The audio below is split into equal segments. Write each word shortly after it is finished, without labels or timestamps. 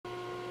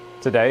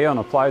Today on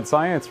Applied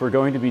Science, we're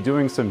going to be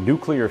doing some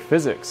nuclear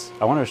physics.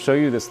 I want to show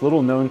you this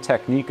little known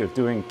technique of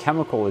doing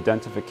chemical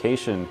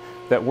identification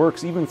that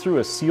works even through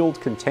a sealed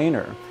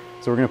container.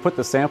 So we're going to put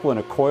the sample in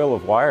a coil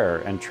of wire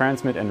and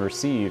transmit and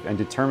receive and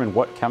determine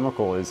what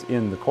chemical is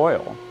in the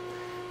coil.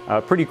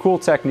 Pretty cool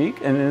technique,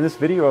 and in this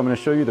video I'm going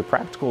to show you the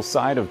practical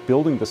side of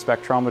building the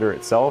spectrometer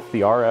itself,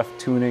 the RF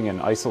tuning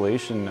and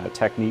isolation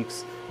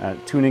techniques,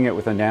 tuning it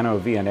with a nano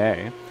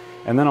VNA.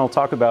 And then I'll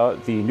talk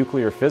about the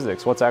nuclear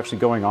physics, what's actually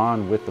going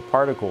on with the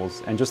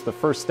particles, and just the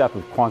first step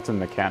of quantum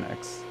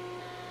mechanics.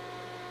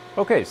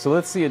 Okay, so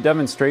let's see a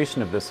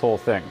demonstration of this whole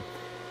thing.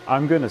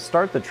 I'm going to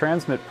start the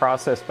transmit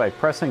process by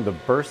pressing the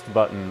burst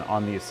button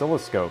on the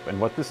oscilloscope, and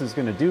what this is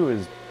going to do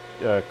is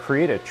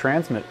create a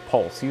transmit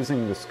pulse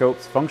using the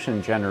scope's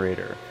function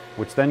generator,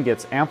 which then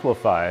gets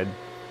amplified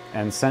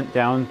and sent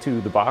down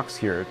to the box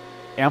here,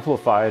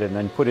 amplified and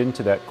then put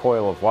into that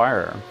coil of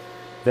wire.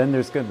 Then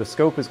the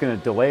scope is going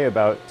to delay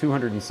about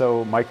 200 and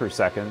so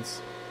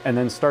microseconds and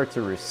then start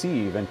to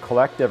receive and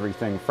collect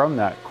everything from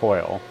that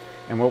coil.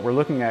 And what we're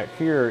looking at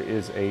here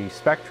is a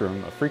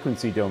spectrum, a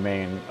frequency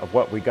domain of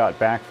what we got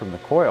back from the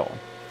coil.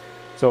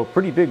 So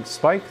pretty big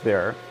spike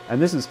there, and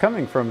this is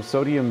coming from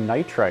sodium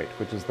nitrite,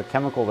 which is the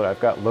chemical that I've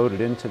got loaded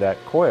into that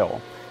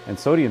coil. And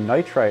sodium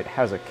nitrite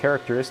has a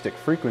characteristic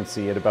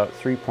frequency at about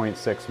 3.6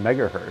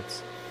 megahertz.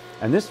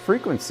 And this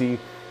frequency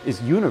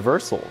is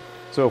universal.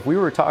 So if we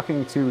were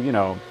talking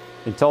to,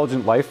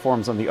 intelligent life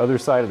forms on the other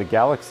side of the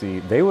galaxy,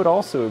 they would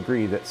also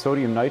agree that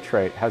sodium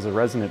nitrite has a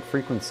resonant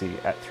frequency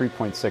at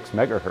 3.6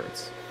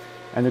 megahertz.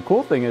 And the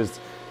cool thing is,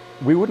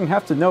 we wouldn't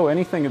have to know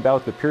anything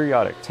about the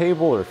periodic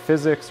table or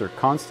physics or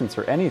constants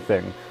or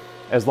anything,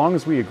 as long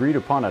as we agreed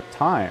upon a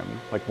time,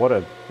 like what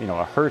a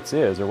hertz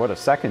is or what a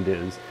second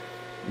is.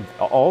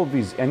 All of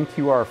these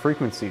NQR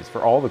frequencies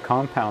for all the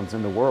compounds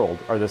in the world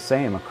are the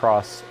same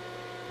across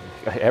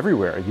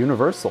everywhere,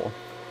 universal.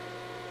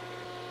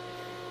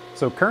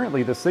 So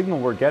currently the signal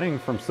we're getting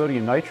from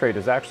sodium nitrate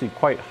is actually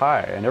quite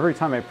high, and every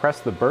time I press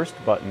the burst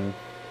button,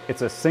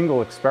 it's a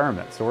single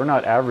experiment, so we're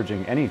not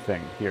averaging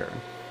anything here.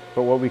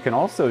 But what we can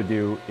also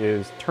do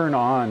is turn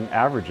on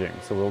averaging.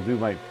 So we'll do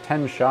like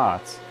 10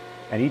 shots,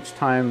 and each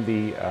time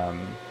the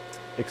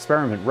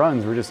experiment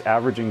runs, we're just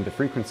averaging the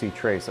frequency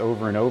trace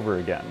over and over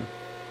again.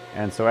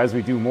 And so as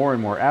we do more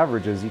and more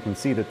averages, you can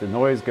see that the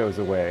noise goes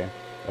away,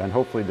 and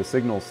hopefully the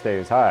signal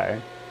stays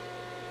high.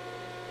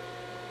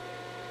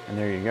 And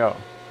there you go.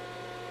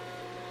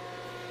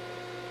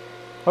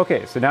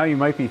 Okay, so now you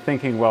might be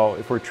thinking, well,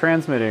 if we're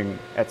transmitting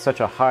at such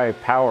a high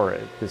power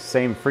at the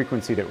same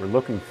frequency that we're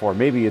looking for,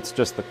 maybe it's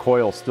just the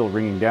coil still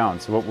ringing down.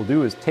 So what we'll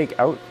do is take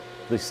out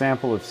the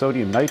sample of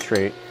sodium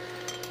nitrate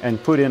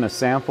and put in a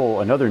sample,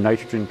 another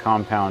nitrogen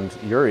compound,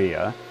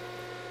 urea,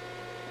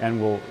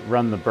 and we'll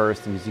run the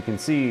burst. And as you can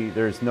see,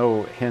 there's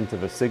no hint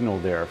of a signal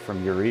there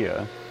from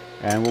urea.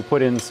 And we'll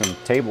put in some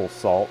table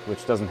salt,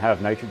 which doesn't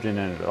have nitrogen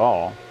in it at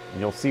all. And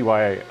you'll see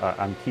why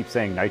I keep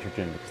saying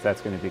nitrogen, because that's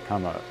going to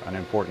become an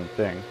important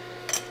thing.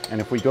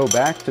 And if we go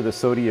back to the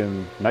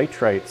sodium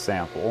nitrite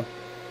sample,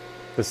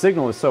 the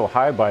signal is so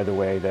high, by the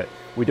way, that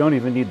we don't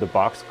even need the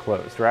box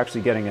closed. We're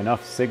actually getting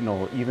enough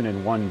signal even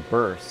in one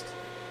burst.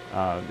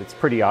 It's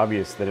pretty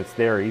obvious that it's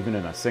there even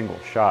in a single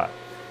shot.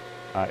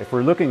 If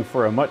we're looking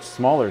for a much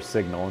smaller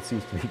signal, it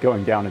seems to be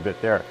going down a bit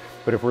there,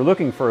 but if we're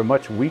looking for a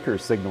much weaker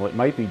signal, it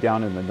might be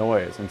down in the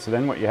noise. And so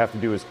then what you have to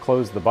do is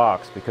close the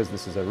box, because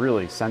this is a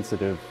really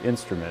sensitive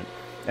instrument,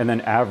 and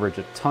then average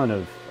a ton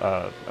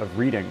of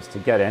readings to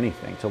get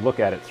anything, to look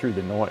at it through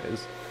the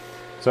noise.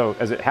 So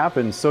as it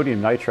happens,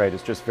 sodium nitrite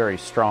is just very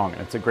strong,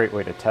 and it's a great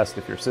way to test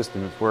if your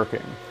system is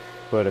working.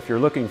 But if you're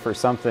looking for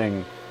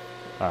something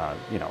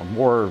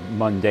more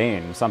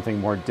mundane, something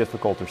more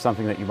difficult, or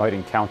something that you might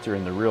encounter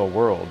in the real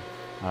world,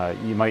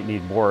 you might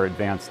need more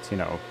advanced,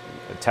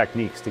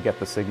 techniques to get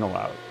the signal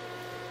out.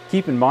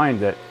 Keep in mind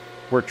that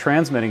we're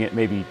transmitting it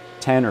maybe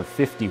 10 or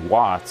 50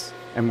 watts,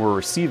 and we're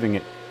receiving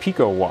it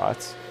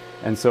picowatts.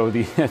 And so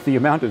the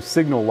amount of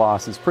signal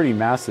loss is pretty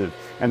massive,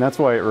 and that's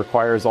why it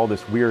requires all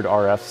this weird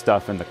RF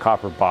stuff and the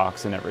copper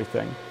box and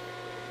everything.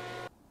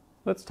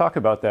 Let's talk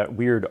about that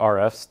weird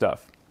RF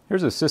stuff.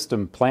 Here's a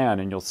system plan,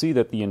 and you'll see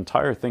that the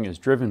entire thing is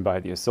driven by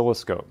the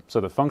oscilloscope.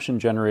 So the function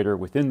generator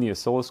within the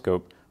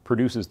oscilloscope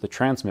produces the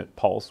transmit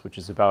pulse, which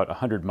is about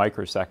 100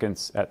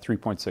 microseconds at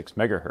 3.6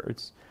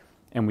 megahertz,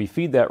 and we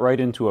feed that right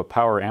into a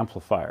power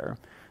amplifier.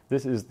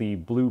 This is the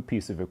blue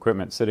piece of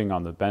equipment sitting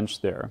on the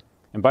bench there.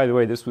 And by the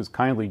way, this was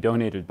kindly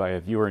donated by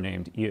a viewer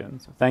named Ian,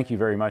 so thank you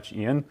very much,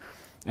 Ian.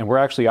 And we're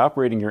actually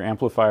operating your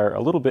amplifier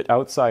a little bit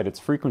outside its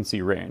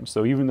frequency range,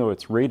 so even though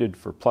it's rated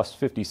for plus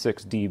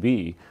 56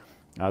 dB,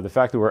 the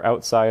fact that we're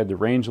outside the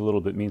range a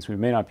little bit means we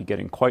may not be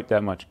getting quite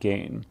that much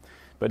gain.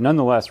 But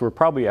nonetheless, we're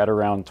probably at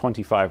around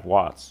 25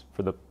 watts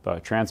for the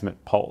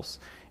transmit pulse.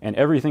 And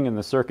everything in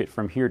the circuit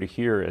from here to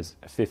here is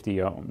 50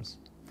 ohms.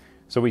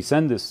 So we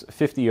send this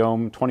 50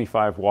 ohm,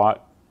 25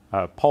 watt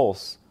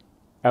pulse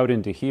out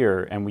into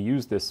here, and we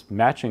use this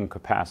matching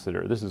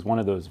capacitor. This is one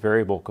of those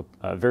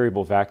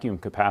variable vacuum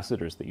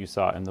capacitors that you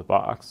saw in the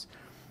box.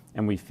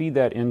 And we feed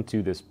that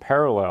into this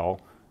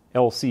parallel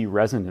LC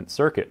resonant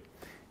circuit.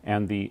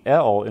 And the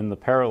L in the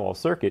parallel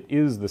circuit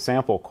is the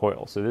sample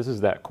coil. So this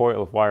is that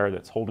coil of wire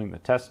that's holding the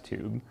test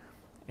tube.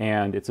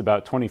 And it's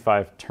about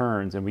 25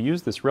 turns. And we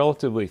use this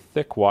relatively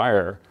thick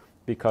wire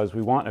because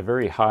we want a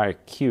very high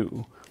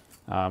Q.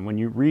 When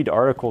you read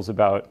articles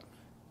about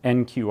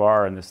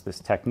NQR and this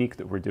technique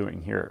that we're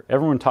doing here,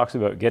 everyone talks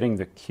about getting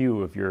the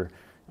Q of your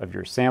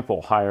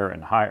sample higher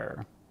and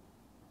higher.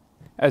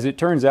 As it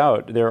turns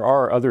out, there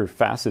are other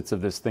facets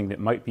of this thing that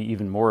might be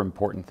even more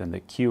important than the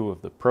Q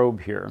of the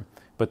probe here.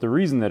 But the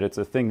reason that it's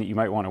a thing that you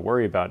might want to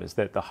worry about is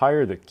that the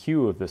higher the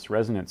Q of this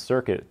resonant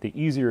circuit, the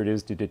easier it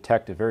is to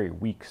detect a very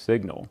weak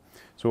signal.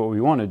 So what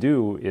we want to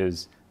do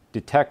is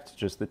detect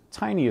just the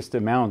tiniest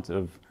amount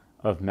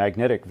of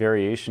magnetic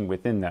variation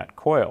within that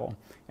coil.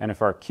 And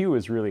if our Q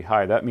is really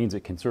high, that means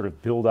it can sort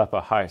of build up a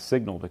high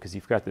signal because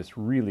you've got this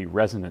really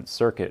resonant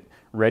circuit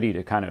ready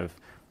to kind of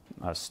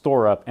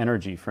store up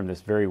energy from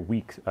this very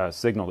weak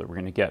signal that we're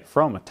going to get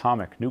from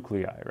atomic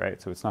nuclei,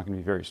 right? So it's not going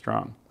to be very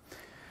strong.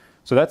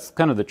 So that's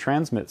kind of the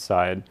transmit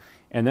side.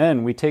 And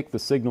then we take the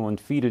signal and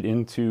feed it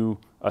into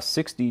a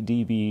 60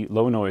 dB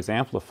low noise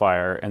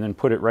amplifier and then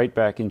put it right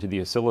back into the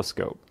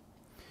oscilloscope.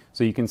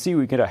 So you can see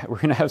we're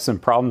going to have some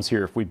problems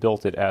here if we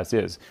built it as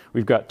is.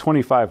 We've got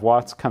 25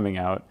 watts coming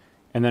out,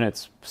 and then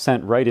it's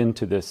sent right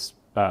into this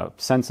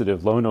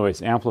sensitive low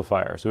noise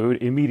amplifier. So it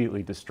would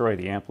immediately destroy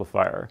the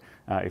amplifier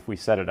if we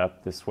set it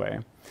up this way.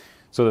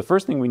 So the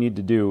first thing we need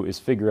to do is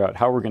figure out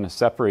how we're going to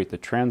separate the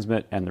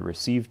transmit and the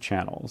receive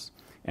channels.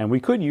 And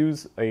we could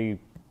use a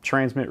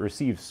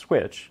transmit-receive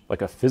switch,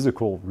 like a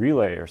physical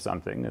relay or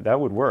something. That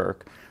would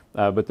work.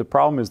 But the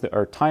problem is that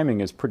our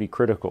timing is pretty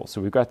critical.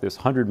 So we've got this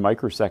 100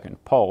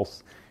 microsecond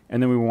pulse,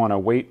 and then we want to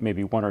wait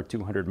maybe 100 or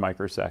 200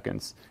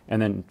 microseconds,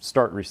 and then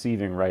start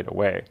receiving right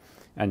away.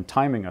 And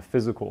timing a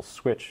physical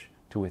switch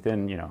to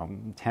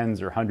within,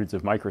 tens or hundreds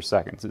of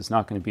microseconds is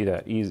not going to be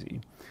that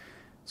easy.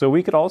 So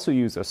we could also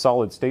use a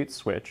solid-state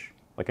switch,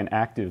 like an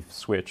active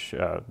switch,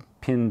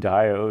 PIN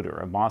diode or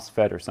a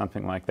MOSFET or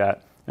something like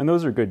that. And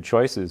those are good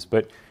choices,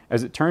 but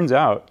as it turns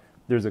out,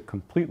 there's a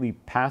completely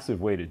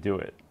passive way to do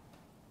it.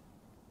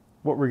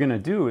 What we're going to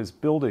do is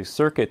build a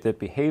circuit that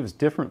behaves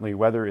differently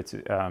whether it's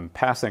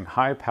passing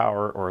high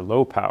power or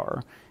low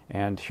power.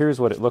 And here's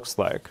what it looks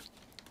like.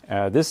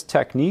 This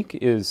technique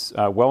is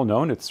well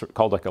known. It's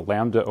called like a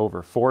lambda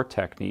over 4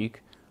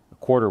 technique, a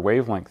quarter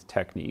wavelength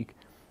technique.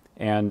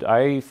 And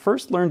I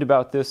first learned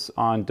about this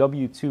on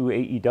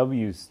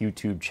W2AEW's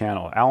YouTube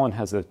channel. Alan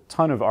has a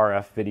ton of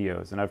RF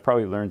videos, and I've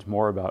probably learned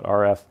more about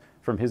RF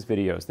from his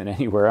videos than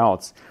anywhere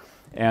else.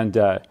 And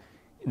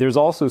there's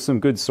also some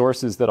good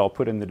sources that I'll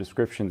put in the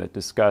description that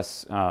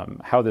discuss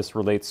how this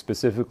relates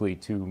specifically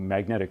to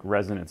magnetic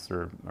resonance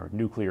or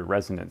nuclear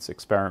resonance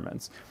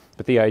experiments.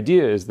 But the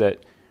idea is that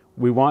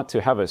we want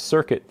to have a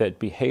circuit that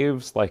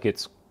behaves like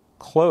it's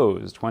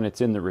closed when it's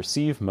in the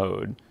receive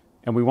mode,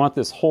 and we want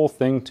this whole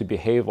thing to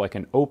behave like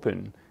an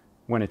open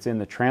when it's in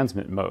the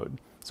transmit mode.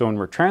 So when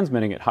we're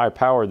transmitting at high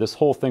power, this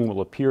whole thing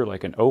will appear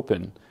like an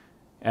open,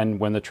 and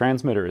when the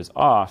transmitter is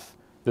off,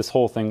 this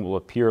whole thing will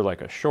appear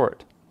like a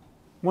short.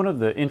 One of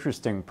the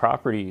interesting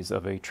properties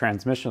of a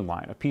transmission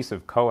line, a piece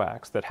of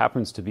coax that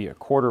happens to be a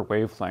quarter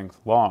wavelength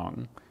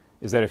long,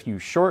 is that if you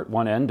short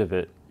one end of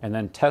it and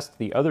then test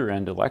the other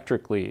end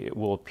electrically, it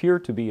will appear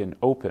to be an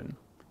open.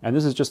 And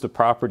this is just a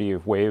property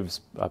of waves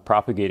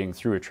propagating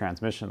through a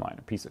transmission line,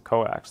 a piece of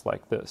coax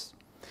like this.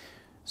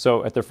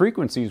 So at the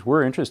frequencies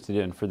we're interested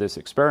in for this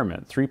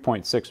experiment,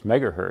 3.6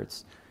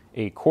 megahertz,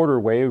 a quarter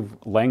wave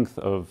length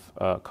of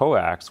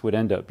coax would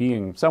end up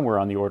being somewhere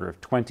on the order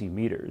of 20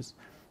 meters.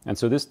 And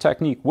so this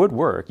technique would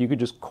work. You could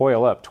just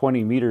coil up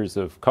 20 meters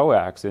of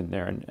coax in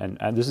there,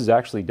 and this is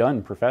actually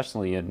done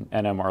professionally in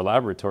NMR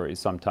laboratories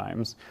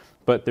sometimes,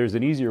 but there's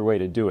an easier way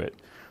to do it.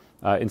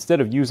 Instead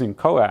of using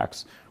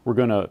coax, we're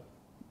going to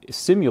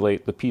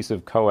simulate the piece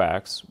of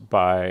coax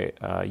by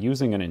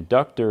using an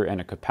inductor and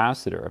a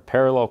capacitor, a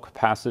parallel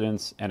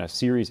capacitance and a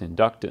series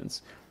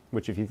inductance,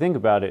 which if you think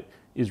about it,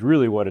 is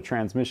really what a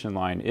transmission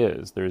line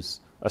is. There's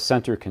a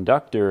center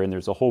conductor and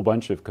there's a whole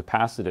bunch of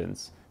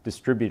capacitance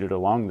distributed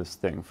along this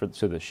thing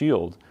to the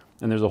shield,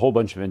 and there's a whole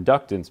bunch of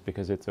inductance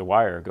because it's a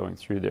wire going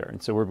through there.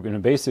 And so we're going to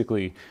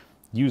basically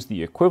use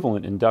the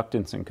equivalent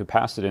inductance and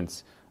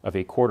capacitance of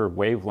a quarter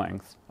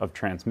wavelength of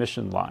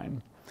transmission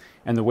line.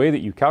 And the way that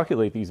you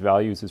calculate these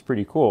values is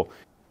pretty cool.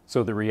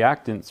 So the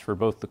reactance for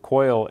both the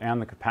coil and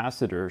the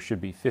capacitor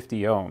should be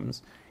 50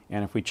 ohms.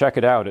 And if we check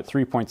it out at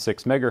 3.6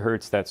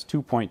 megahertz, that's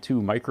 2.2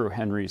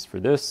 microhenries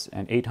for this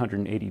and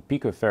 880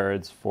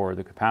 picofarads for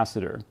the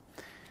capacitor.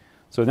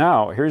 So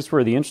now, here's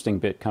where the interesting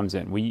bit comes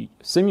in. We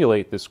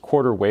simulate this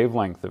quarter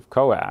wavelength of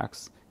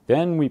coax,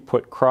 then we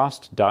put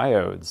crossed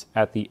diodes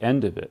at the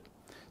end of it.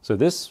 So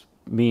this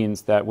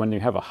means that when you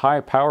have a high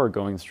power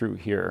going through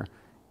here,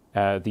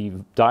 the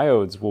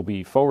diodes will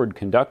be forward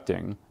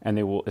conducting, and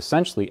they will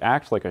essentially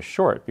act like a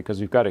short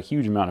because we've got a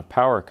huge amount of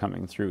power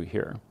coming through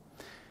here.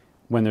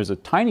 When there's a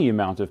tiny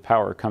amount of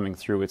power coming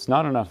through, it's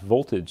not enough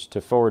voltage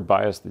to forward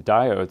bias the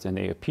diodes, and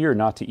they appear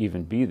not to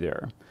even be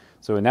there.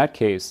 So in that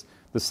case,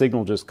 the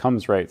signal just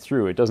comes right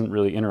through. It doesn't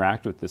really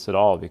interact with this at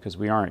all because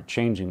we aren't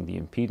changing the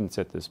impedance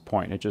at this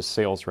point. It just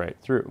sails right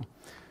through.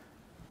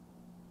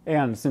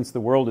 And since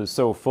the world is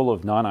so full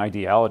of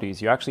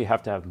non-idealities, you actually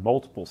have to have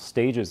multiple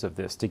stages of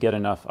this to get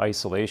enough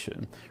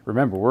isolation.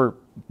 Remember, we're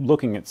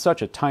looking at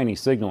such a tiny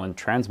signal and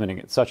transmitting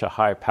at such a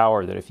high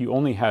power that if you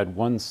only had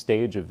one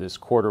stage of this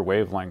quarter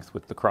wavelength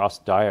with the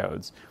crossed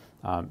diodes,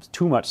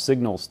 too much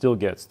signal still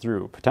gets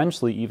through,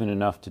 potentially even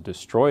enough to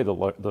destroy the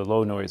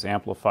low noise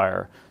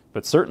amplifier,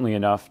 but certainly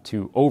enough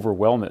to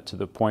overwhelm it to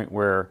the point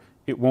where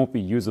it won't be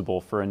usable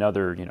for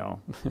another,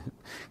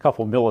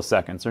 couple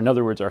milliseconds. Or in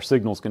other words, our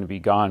signal's going to be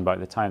gone by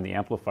the time the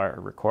amplifier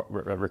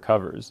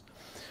recovers.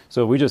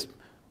 So we just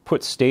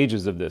put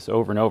stages of this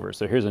over and over.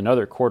 So here's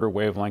another quarter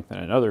wavelength and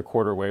another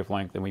quarter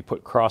wavelength, and we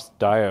put crossed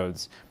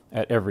diodes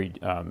at every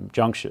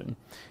junction.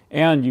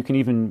 And you can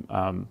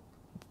even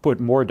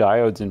put more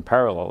diodes in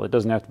parallel. It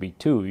doesn't have to be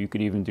two. You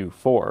could even do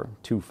four,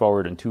 two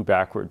forward and two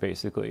backward,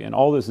 basically. And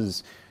all this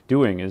is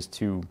doing is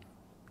to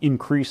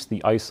increase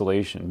the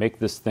isolation, make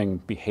this thing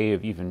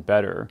behave even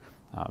better,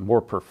 more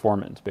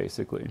performant,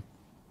 basically.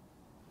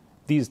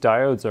 These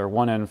diodes are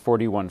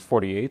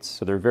 1N41/48,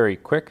 so they're very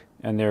quick,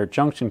 and their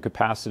junction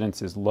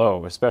capacitance is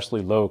low,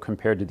 especially low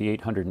compared to the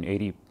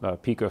 880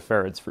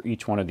 picofarads for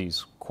each one of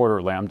these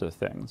quarter lambda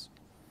things.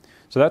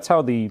 So that's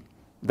how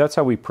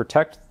we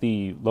protect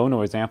the low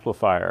noise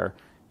amplifier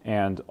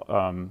and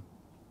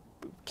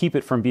keep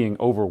it from being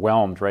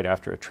overwhelmed right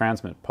after a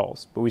transmit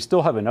pulse. But we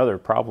still have another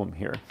problem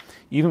here.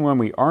 Even when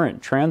we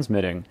aren't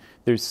transmitting,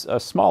 there's a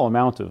small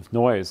amount of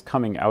noise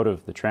coming out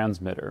of the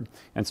transmitter.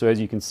 And so as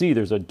you can see,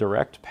 there's a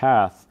direct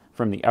path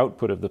from the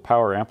output of the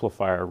power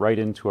amplifier right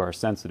into our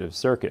sensitive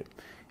circuit.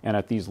 And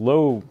at these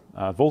low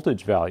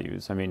voltage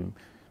values,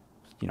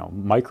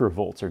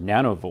 microvolts or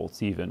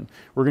nanovolts even,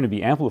 we're going to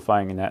be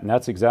amplifying in that, and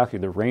that's exactly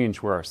the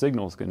range where our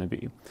signal is going to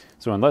be.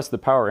 So unless the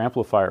power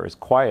amplifier is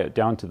quiet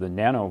down to the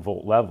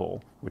nanovolt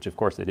level, which of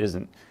course it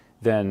isn't,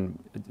 then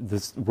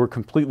we're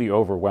completely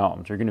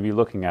overwhelmed. You're going to be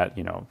looking at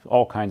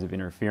all kinds of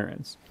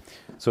interference.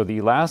 So the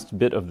last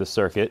bit of the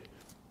circuit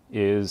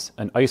is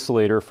an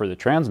isolator for the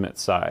transmit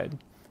side.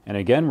 And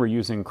again, we're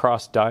using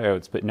crossed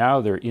diodes, but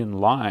now they're in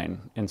line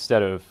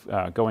instead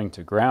of going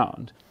to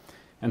ground.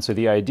 And so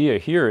the idea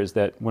here is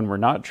that when we're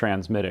not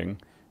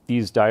transmitting,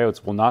 these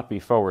diodes will not be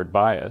forward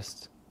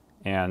biased,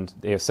 and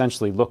they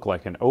essentially look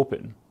like an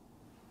open.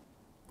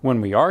 When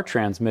we are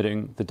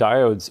transmitting, the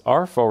diodes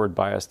are forward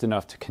biased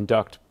enough to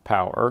conduct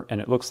power, and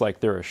it looks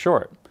like they're a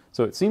short.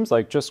 So it seems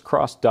like just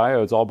crossed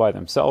diodes all by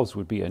themselves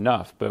would be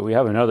enough, but we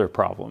have another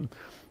problem.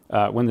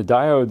 When the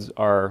diodes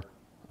are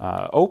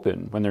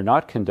open, when they're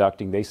not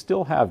conducting, they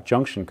still have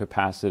junction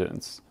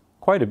capacitance.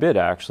 Quite a bit,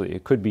 actually.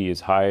 It could be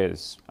as high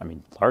as,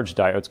 large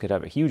diodes could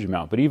have a huge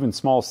amount, but even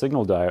small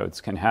signal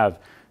diodes can have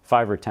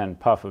 5 or 10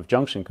 puff of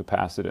junction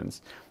capacitance.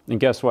 And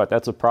guess what?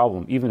 That's a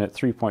problem. Even at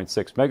 3.6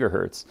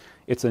 megahertz,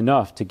 it's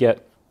enough to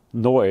get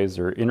noise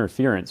or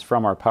interference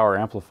from our power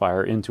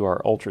amplifier into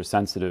our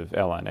ultra-sensitive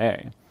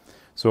LNA.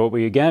 So what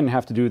we again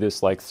have to do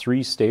this like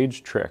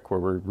 3-stage trick where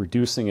we're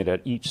reducing it at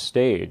each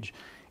stage.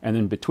 And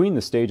then between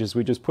the stages,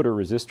 we just put a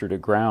resistor to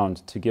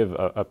ground to give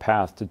a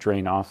path to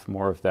drain off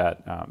more of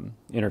that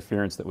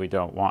interference that we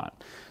don't want.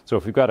 So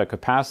if we've got a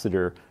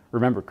capacitor,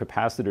 remember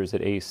capacitors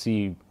at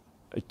AC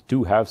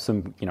do have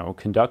some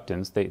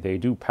conductance. They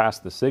do pass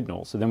the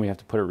signal. So then we have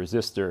to put a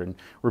resistor, and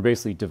we're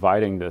basically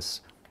dividing this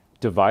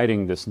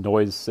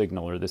noise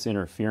signal or this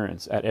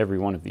interference at every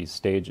one of these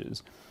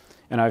stages.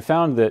 And I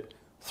found that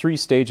 3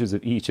 stages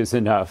of each is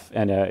enough,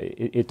 and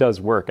it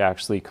does work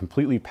actually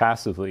completely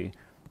passively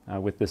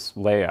with this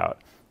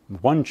layout.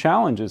 One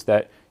challenge is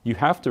that you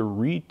have to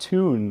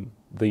retune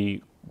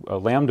the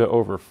lambda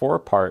over 4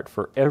 part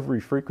for every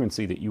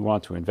frequency that you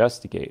want to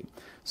investigate.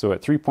 So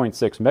at 3.6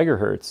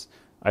 megahertz,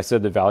 I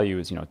said the value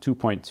is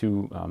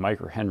 2.2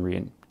 microhenry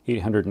and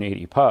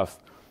 880 puff.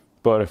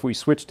 But if we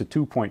switch to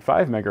 2.5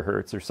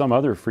 megahertz or some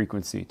other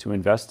frequency to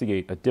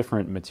investigate a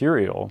different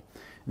material,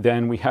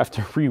 then we have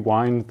to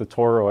rewind the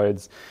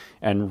toroids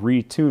and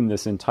retune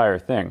this entire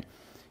thing.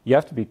 You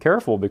have to be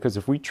careful because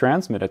if we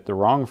transmit at the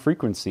wrong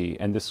frequency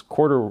and this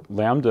quarter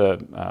lambda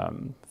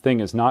thing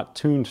is not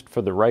tuned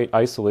for the right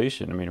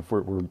isolation, if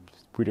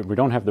we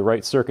don't have the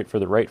right circuit for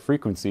the right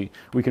frequency,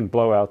 we can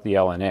blow out the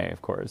LNA,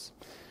 of course.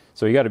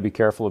 So you got to be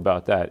careful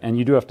about that. And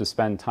you do have to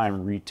spend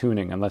time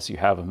retuning unless you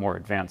have a more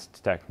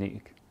advanced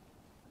technique.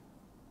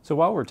 So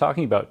while we're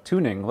talking about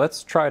tuning,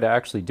 let's try to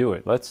actually do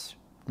it. Let's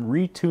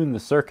retune the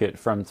circuit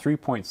from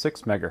 3.6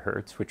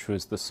 megahertz, which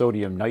was the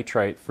sodium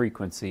nitrite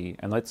frequency,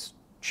 and let's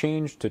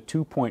change to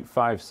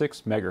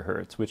 2.56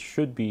 megahertz, which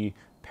should be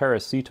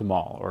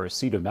paracetamol or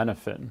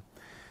acetaminophen.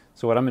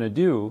 So what I'm going to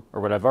do,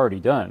 or what I've already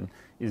done,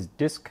 is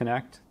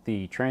disconnect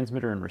the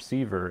transmitter and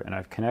receiver, and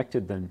I've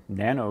connected the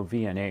nano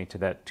VNA to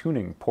that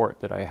tuning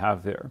port that I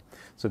have there.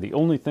 So the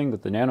only thing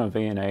that the nano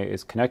VNA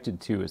is connected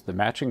to is the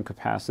matching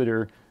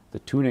capacitor, the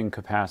tuning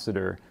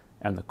capacitor,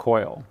 and the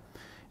coil.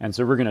 And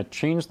so we're going to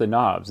change the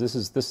knobs. This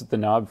is the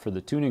knob for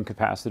the tuning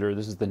capacitor.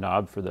 This is the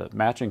knob for the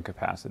matching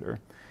capacitor.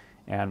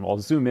 And I'll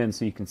zoom in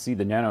so you can see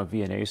the nano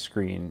VNA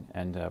screen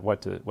and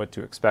what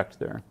to expect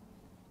there.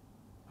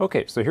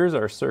 Okay, so here's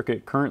our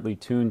circuit currently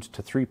tuned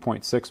to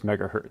 3.6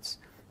 megahertz.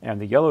 And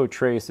the yellow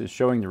trace is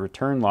showing the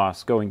return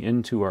loss going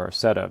into our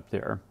setup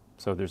there.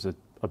 So there's a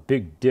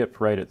big dip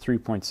right at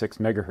 3.6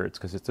 megahertz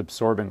because it's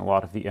absorbing a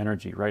lot of the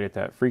energy right at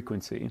that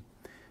frequency.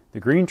 The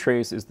green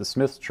trace is the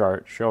Smith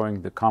chart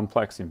showing the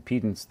complex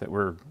impedance that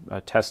we're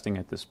testing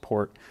at this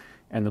port.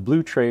 And the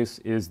blue trace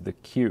is the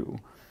Q.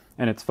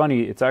 And it's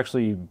funny, it's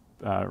actually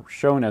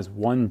shown as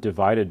 1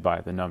 divided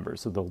by the number.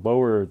 So the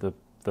lower the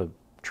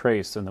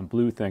trace and the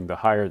blue thing, the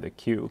higher the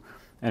Q.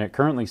 And it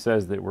currently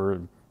says that we're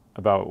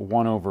about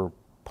 1 over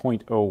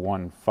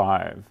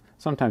 0.015.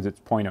 Sometimes it's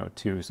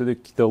 0.02. So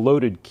the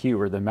loaded Q,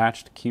 or the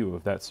matched Q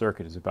of that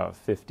circuit, is about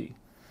 50.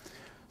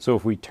 So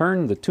if we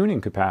turn the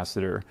tuning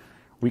capacitor,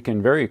 we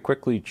can very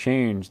quickly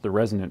change the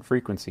resonant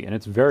frequency, and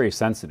it's very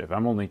sensitive.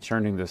 I'm only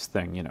turning this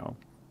thing,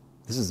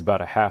 this is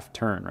about a half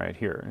turn right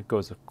here. It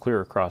goes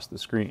clear across the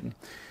screen.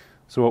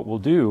 So what we'll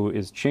do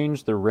is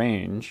change the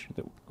range.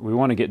 We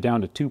want to get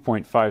down to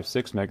 2.56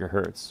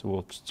 megahertz. So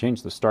we'll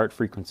change the start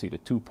frequency to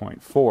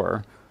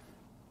 2.4.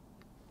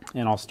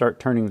 And I'll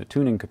start turning the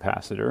tuning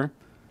capacitor.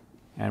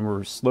 And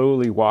we're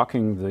slowly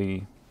walking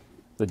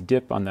the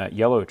dip on that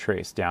yellow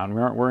trace down.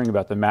 We aren't worrying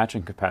about the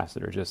matching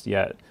capacitor just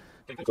yet.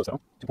 Okay, so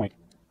 2.6,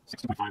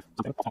 2.5,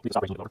 something. I'll keep the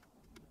stop range a little lower.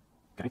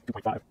 Okay,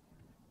 2.5.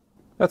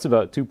 That's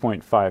about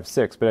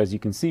 2.56, but as you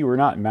can see, we're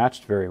not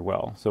matched very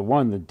well. So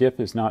one, the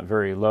dip is not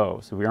very low,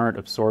 so we aren't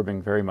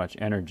absorbing very much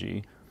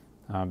energy.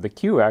 The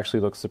Q actually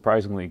looks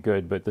surprisingly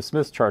good, but the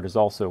Smith chart is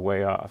also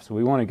way off. So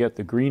we want to get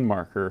the green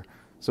marker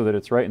so that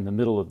it's right in the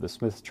middle of the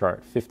Smith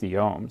chart, 50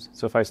 ohms.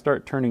 So if I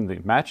start turning the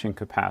matching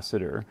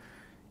capacitor,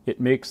 it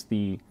makes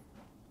the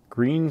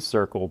green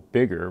circle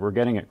bigger. We're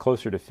getting it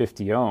closer to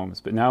 50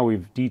 ohms, but now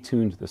we've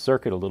detuned the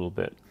circuit a little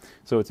bit.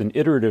 So it's an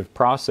iterative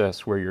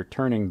process where you're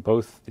turning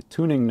both the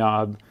tuning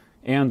knob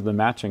and the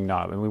matching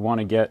knob, and we want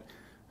to get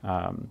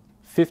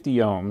 50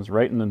 ohms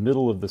right in the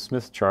middle of the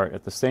Smith chart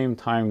at the same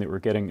time that we're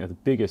getting the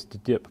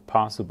biggest dip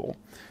possible.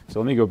 So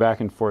let me go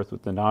back and forth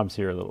with the knobs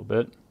here a little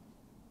bit.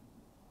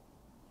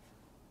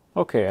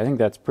 Okay, I think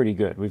that's pretty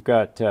good. We've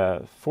got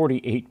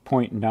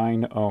 48.9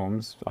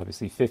 ohms.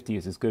 Obviously 50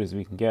 is as good as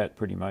we can get,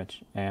 pretty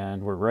much.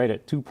 And we're right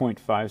at 2.564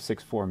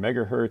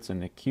 megahertz,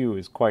 and the Q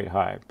is quite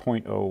high,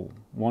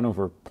 0.01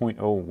 over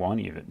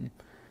 0.01 even.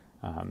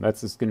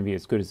 That's just going to be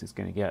as good as it's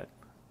going to get.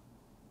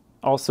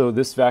 Also,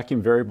 this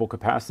vacuum variable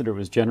capacitor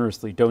was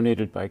generously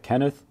donated by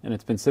Kenneth, and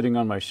it's been sitting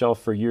on my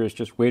shelf for years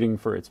just waiting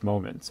for its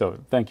moment. So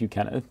thank you,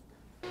 Kenneth.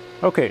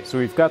 Okay, so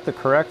we've got the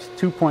correct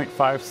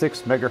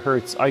 2.56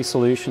 megahertz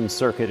isolation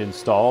circuit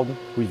installed.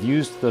 We've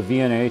used the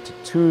VNA to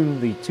tune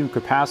the two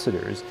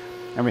capacitors,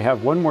 and we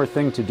have one more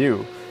thing to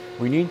do.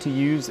 We need to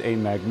use a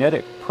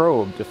magnetic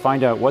probe to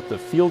find out what the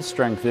field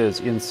strength is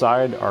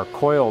inside our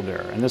coil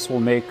there, and this will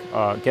make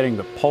getting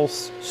the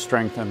pulse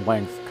strength and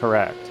length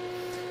correct.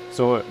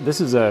 So this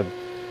is a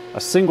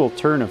single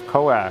turn of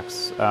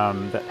coax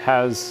that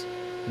has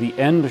the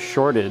end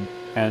shorted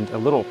and a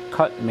little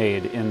cut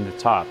made in the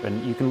top.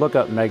 And you can look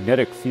up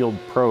magnetic field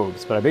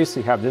probes, but I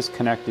basically have this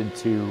connected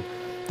to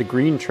the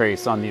green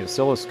trace on the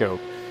oscilloscope.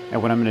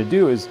 And what I'm going to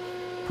do is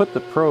put the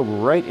probe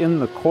right in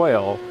the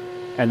coil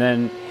and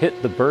then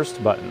hit the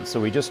burst button.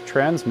 So we just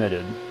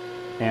transmitted,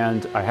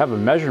 and I have a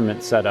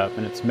measurement set up,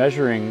 and it's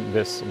measuring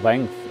this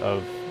length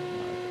of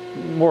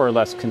more or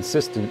less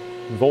consistent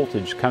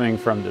voltage coming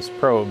from this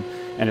probe,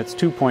 and it's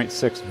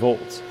 2.6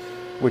 volts,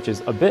 which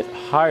is a bit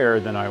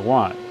higher than I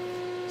want.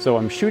 So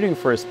I'm shooting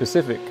for a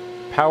specific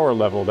power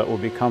level that will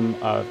become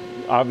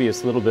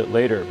obvious a little bit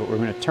later, but we're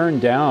going to turn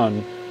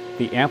down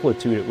the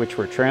amplitude at which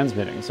we're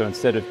transmitting. So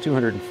instead of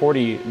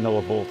 240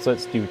 millivolts,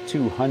 let's do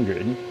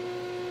 200.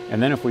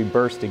 And then if we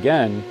burst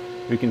again,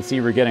 we can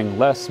see we're getting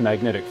less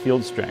magnetic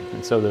field strength.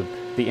 And so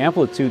the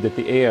amplitude that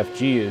the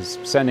AFG is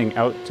sending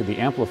out to the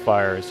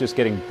amplifier is just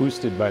getting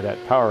boosted by that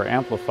power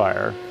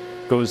amplifier,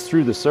 goes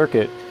through the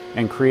circuit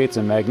and creates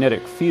a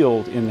magnetic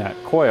field in that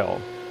coil.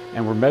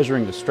 And we're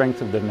measuring the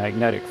strength of the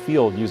magnetic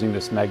field using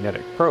this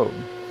magnetic probe.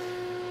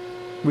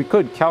 We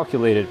could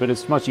calculate it, but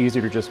it's much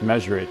easier to just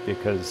measure it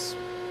because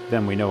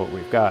then we know what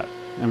we've got.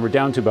 And we're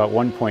down to about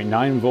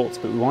 1.9 volts,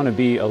 but we want to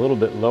be a little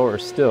bit lower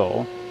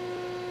still,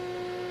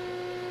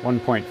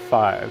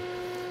 1.5.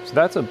 So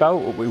that's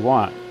about what we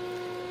want.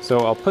 So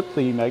I'll put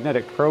the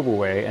magnetic probe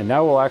away, and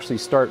now we'll actually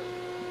start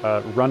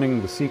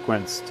running the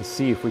sequence to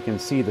see if we can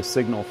see the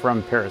signal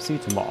from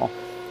paracetamol.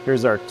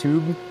 Here's our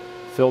tube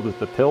filled with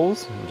the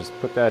pills. We'll just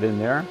put that in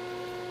there.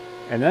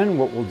 And then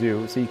what we'll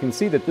do, so you can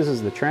see that this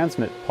is the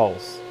transmit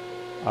pulse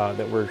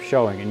that we're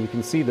showing, and you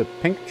can see the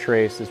pink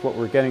trace is what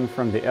we're getting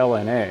from the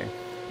LNA,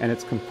 and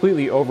it's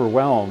completely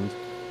overwhelmed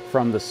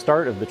from the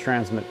start of the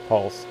transmit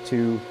pulse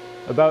to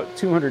about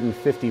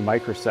 250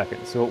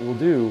 microseconds. So what we'll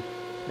do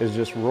is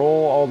just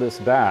roll all this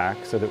back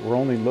so that we're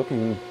only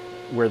looking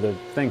where the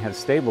thing has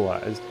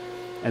stabilized,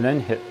 and then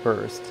hit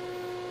burst.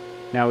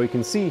 Now we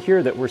can see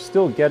here that we're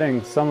still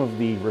getting some of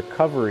the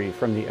recovery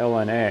from the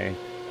LNA,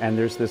 and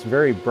there's this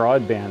very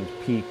broadband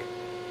peak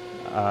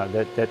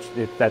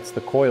that's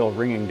the coil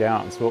ringing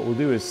down. So what we'll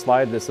do is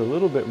slide this a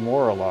little bit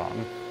more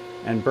along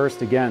and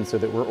burst again so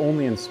that we're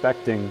only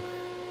inspecting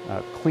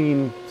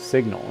clean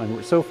signal.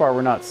 And so far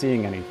we're not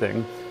seeing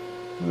anything.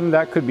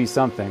 That could be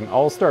something.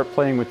 I'll start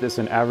playing with this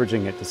and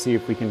averaging it to see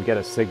if we can get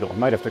a signal. I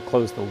might have to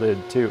close the lid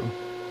too.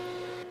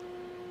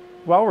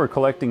 While we're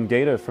collecting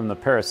data from the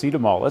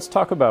paracetamol, let's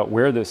talk about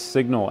where this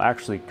signal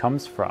actually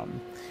comes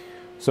from.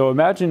 So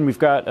imagine we've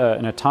got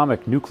an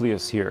atomic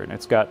nucleus here, and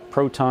it's got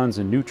protons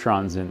and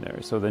neutrons in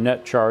there, so the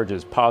net charge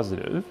is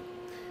positive.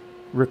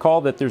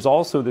 Recall that there's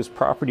also this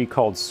property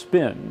called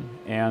spin,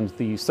 and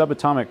the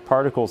subatomic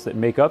particles that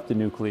make up the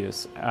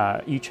nucleus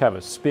each have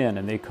a spin,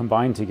 and they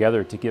combine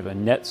together to give a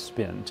net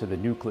spin to the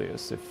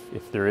nucleus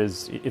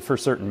if for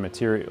certain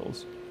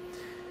materials.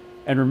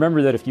 And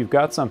remember that if you've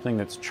got something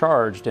that's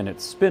charged and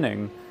it's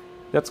spinning,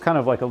 that's kind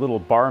of like a little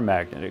bar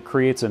magnet. It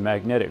creates a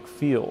magnetic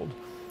field.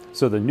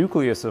 So the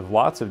nucleus of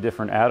lots of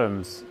different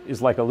atoms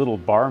is like a little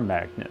bar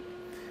magnet.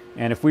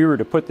 And if we were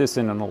to put this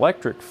in an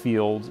electric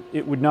field,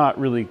 it would not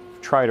really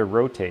try to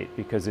rotate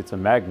because it's a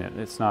magnet.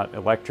 It's not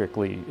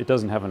electrically, it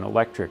doesn't have an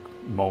electric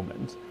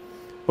moment.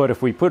 But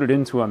if we put it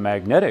into a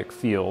magnetic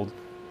field,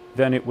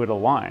 then it would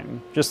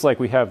align. Just like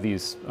we have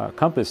these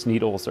compass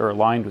needles are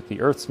aligned with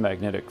the Earth's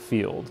magnetic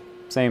field.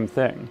 Same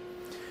thing.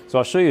 So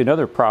I'll show you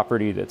another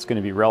property that's going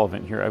to be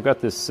relevant here. I've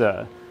got this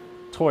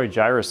toy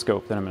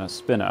gyroscope that I'm going to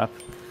spin up.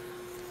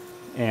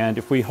 And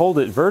if we hold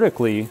it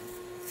vertically,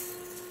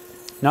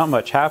 not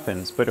much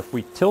happens. But if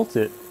we tilt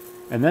it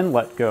and then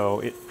let go,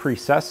 it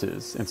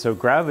precesses. And so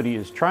gravity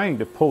is trying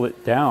to pull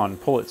it down,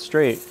 pull it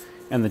straight,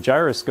 and the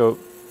gyroscope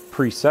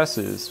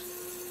precesses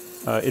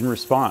in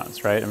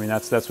response, right? I mean,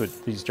 that's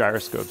what these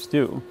gyroscopes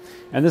do.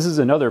 And this is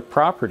another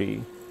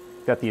property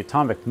that the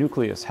atomic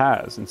nucleus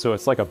has. And so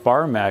it's like a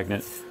bar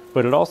magnet,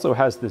 but it also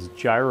has this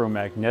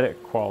gyromagnetic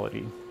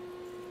quality.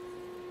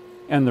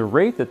 And the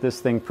rate that this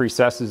thing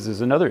precesses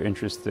is another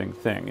interesting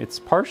thing. It's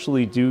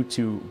partially due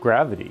to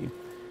gravity.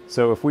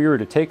 So if we were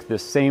to take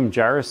this same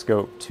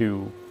gyroscope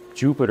to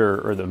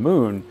Jupiter or the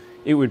moon,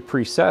 it would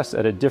precess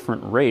at a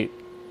different rate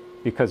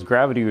because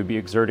gravity would be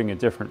exerting a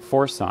different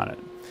force on it.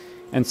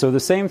 And so the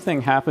same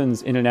thing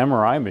happens in an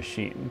MRI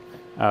machine.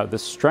 The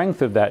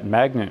strength of that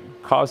magnet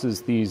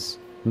causes these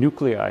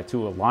nuclei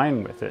to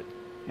align with it.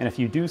 And if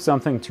you do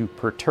something to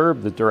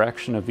perturb the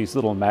direction of these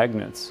little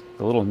magnets,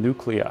 the little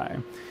nuclei,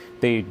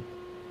 they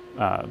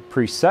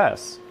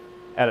precess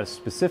at a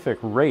specific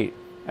rate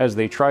as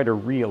they try to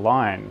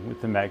realign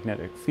with the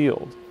magnetic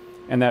field.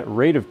 And that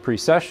rate of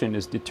precession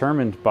is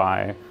determined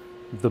by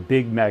the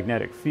big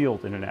magnetic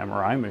field in an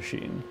MRI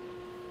machine.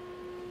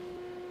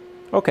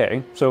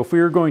 Okay, so if we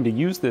were going to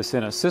use this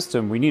in a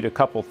system, we need a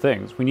couple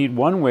things. We need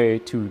one way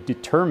to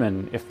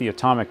determine if the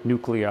atomic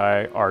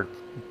nuclei are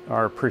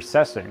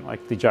precessing,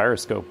 like the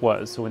gyroscope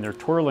was. So when they're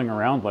twirling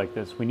around like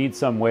this, we need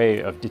some way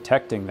of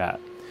detecting that.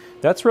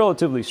 That's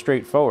relatively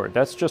straightforward.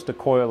 That's just a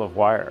coil of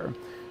wire.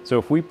 So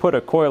if we put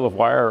a coil of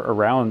wire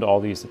around all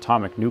these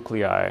atomic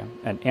nuclei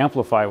and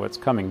amplify what's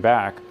coming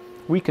back,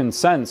 we can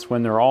sense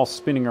when they're all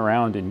spinning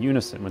around in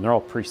unison, when they're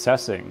all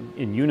precessing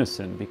in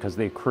unison, because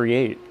they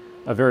create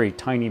a very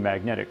tiny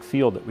magnetic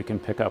field that we can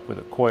pick up with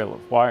a coil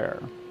of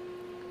wire.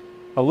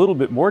 A little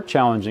bit more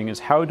challenging is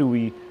how do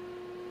we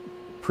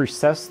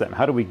precess them?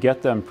 How do we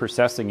get them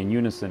precessing in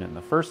unison in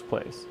the first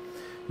place?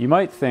 You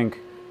might think,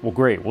 well,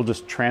 great, we'll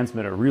just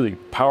transmit a really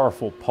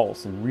powerful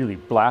pulse and really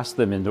blast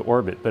them into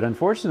orbit. But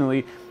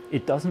unfortunately,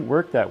 it doesn't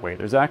work that way.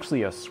 There's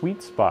actually a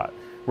sweet spot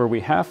where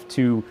we have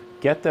to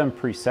get them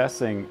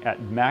precessing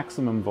at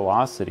maximum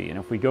velocity. And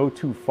if we go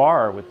too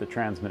far with the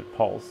transmit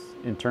pulse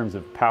in terms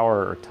of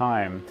power or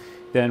time,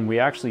 then we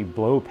actually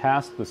blow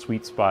past the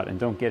sweet spot and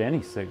don't get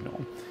any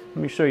signal.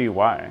 Let me show you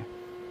why.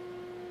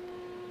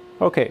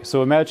 Okay,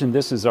 so imagine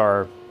this is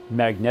our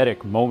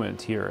magnetic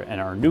moment here,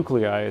 and our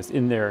nuclei is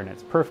in there and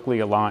it's perfectly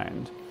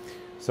aligned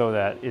so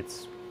that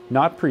it's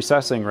not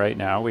precessing right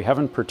now. We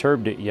haven't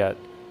perturbed it yet,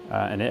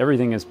 and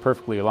everything is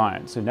perfectly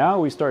aligned. So now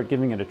we start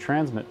giving it a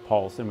transmit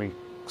pulse, and we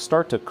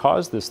start to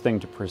cause this thing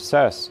to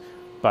precess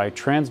by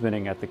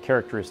transmitting at the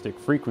characteristic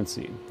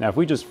frequency. Now, if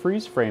we just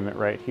freeze frame it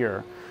right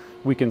here,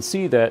 we can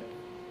see that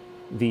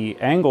the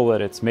angle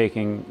that it's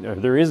making,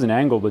 there is an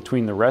angle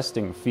between the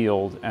resting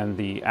field and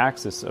the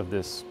axis of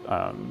this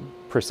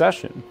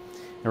precession.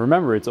 And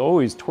remember, it's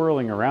always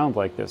twirling around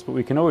like this, but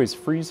we can always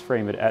freeze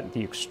frame it at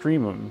the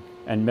extremum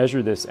and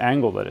measure this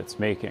angle that it's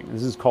making.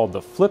 This is called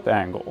the flip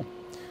angle.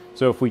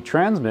 So if we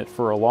transmit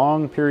for a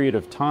long period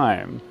of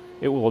time,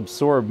 it will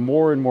absorb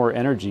more and more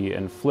energy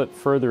and flip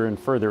further and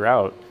further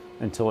out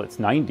until it's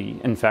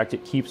 90. In fact,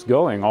 it keeps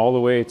going all the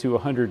way to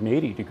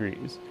 180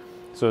 degrees.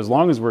 So as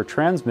long as we're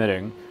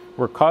transmitting,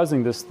 we're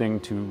causing this thing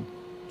to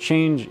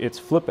change its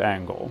flip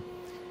angle.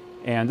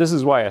 And this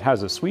is why it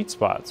has a sweet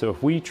spot. So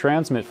if we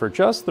transmit for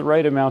just the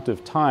right amount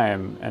of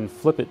time and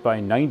flip it by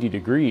 90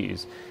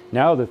 degrees,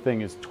 now the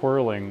thing is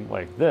twirling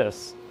like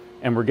this,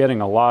 and we're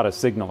getting a lot of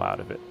signal out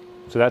of it.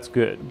 So that's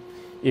good.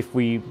 If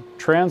we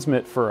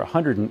transmit for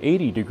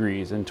 180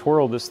 degrees and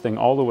twirl this thing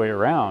all the way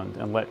around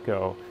and let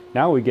go,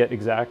 Now we get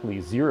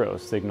exactly 0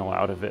 signal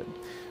out of it.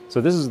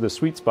 So this is the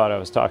sweet spot I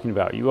was talking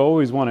about. You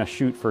always want to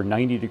shoot for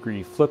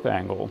 90-degree flip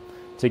angle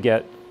to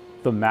get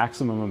the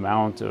maximum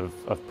amount of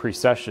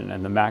precession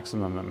and the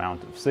maximum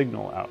amount of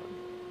signal out.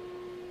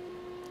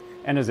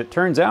 And as it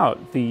turns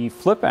out, the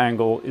flip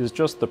angle is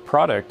just the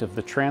product of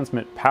the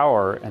transmit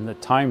power and the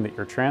time that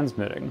you're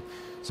transmitting.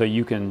 So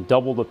you can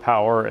double the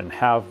power and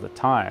halve the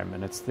time,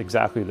 and it's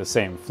exactly the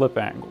same flip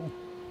angle.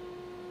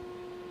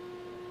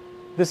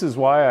 This is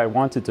why I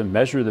wanted to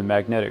measure the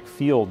magnetic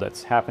field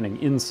that's happening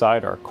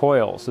inside our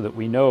coil so that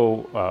we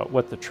know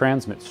what the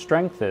transmit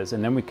strength is,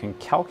 and then we can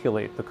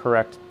calculate the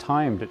correct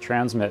time to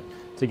transmit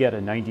to get a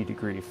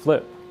 90-degree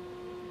flip.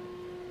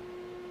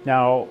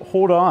 Now,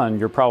 hold on,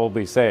 you're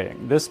probably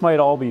saying. This might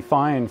all be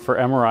fine for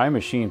MRI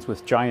machines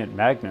with giant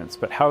magnets,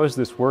 but how is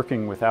this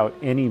working without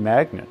any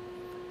magnet?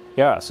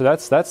 Yeah, so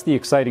that's the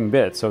exciting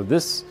bit.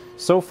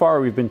 So far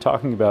we've been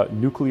talking about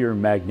nuclear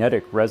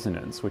magnetic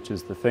resonance, which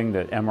is the thing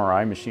that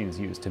MRI machines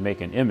use to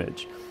make an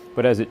image.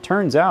 But as it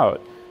turns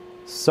out,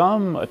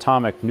 some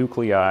atomic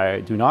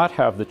nuclei do not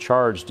have the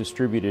charge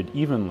distributed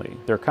evenly.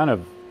 They're kind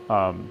of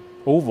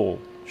oval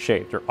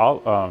shaped or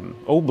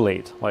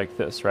oblate like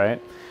this,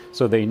 right?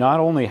 So they not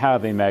only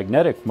have a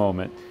magnetic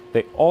moment,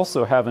 they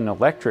also have an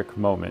electric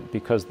moment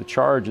because the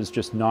charge is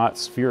just not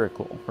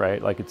spherical, right?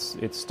 Like it's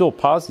still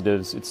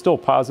positives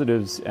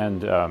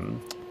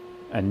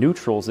and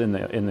neutrals in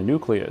the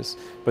nucleus,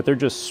 but they're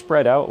just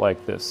spread out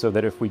like this, so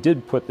that if we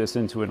did put this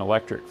into an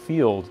electric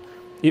field,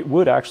 it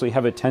would actually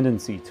have a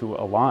tendency to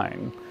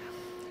align.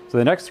 So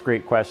the next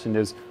great question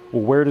is,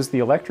 well, where does the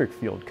electric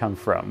field come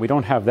from? We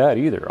don't have that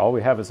either. All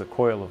we have is a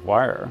coil of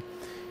wire.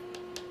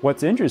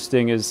 What's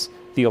interesting is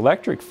the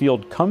electric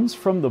field comes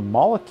from the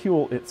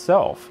molecule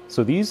itself.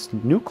 So these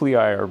nuclei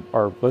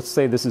are, let's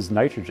say this is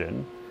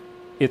nitrogen.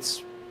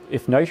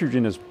 If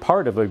nitrogen is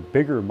part of a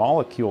bigger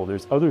molecule,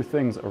 there's other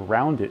things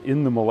around it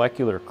in the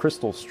molecular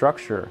crystal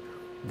structure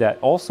that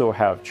also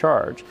have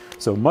charge.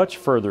 So much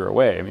further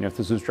away, I mean, if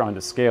this was drawn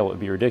to scale, it would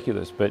be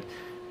ridiculous, but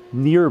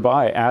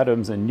nearby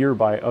atoms and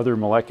nearby other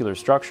molecular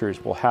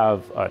structures will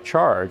have a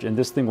charge, and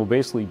this thing will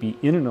basically be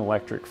in an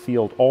electric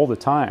field all the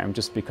time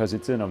just because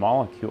it's in a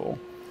molecule.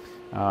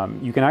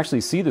 You can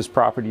actually see this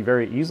property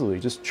very easily.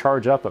 Just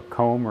charge up a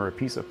comb or a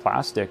piece of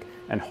plastic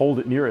and hold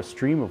it near a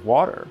stream of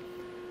water.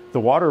 The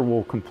water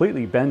will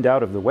completely bend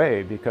out of the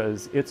way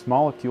because its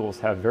molecules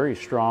have very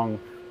strong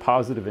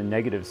positive and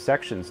negative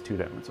sections to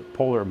them. It's a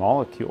polar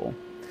molecule.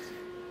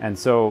 And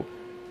so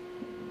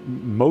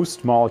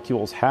most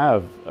molecules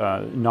have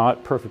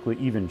not perfectly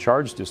even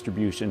charge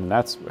distribution, and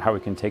that's how we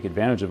can take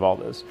advantage of all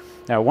this.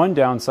 Now, one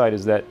downside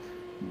is that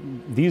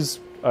these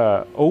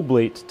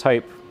oblate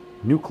type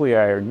nuclei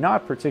are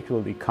not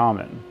particularly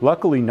common.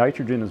 Luckily,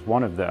 nitrogen is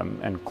one of them,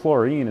 and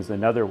chlorine is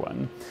another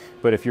one.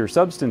 But if your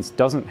substance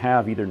doesn't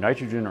have either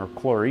nitrogen or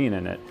chlorine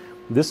in it,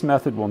 this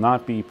method will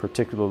not be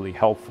particularly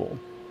helpful.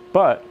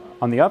 But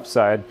on the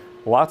upside,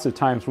 lots of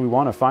times we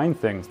want to find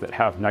things that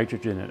have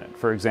nitrogen in it.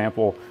 For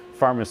example,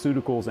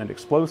 pharmaceuticals and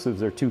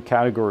explosives are two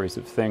categories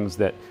of things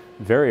that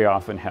very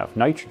often have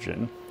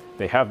nitrogen.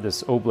 They have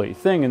this oblate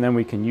thing, and then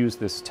we can use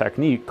this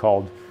technique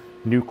called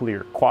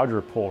nuclear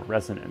quadrupole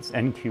resonance,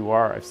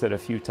 NQR, I've said a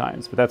few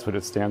times, but that's what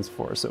it stands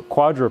for. So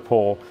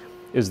quadrupole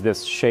is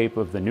this shape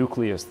of the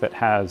nucleus that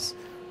has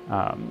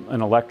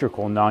an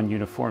electrical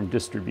non-uniform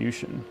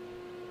distribution.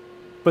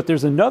 But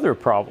there's another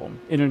problem.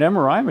 In an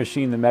MRI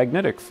machine, the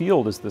magnetic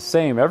field is the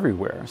same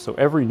everywhere. So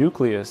every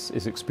nucleus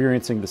is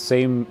experiencing the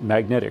same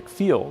magnetic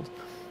field.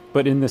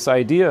 But in this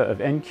idea of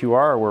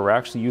NQR, where we're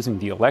actually using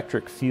the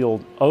electric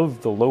field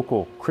of the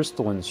local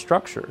crystalline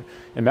structure,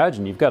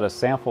 imagine you've got a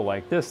sample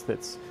like this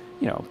that's,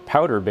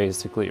 powder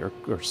basically,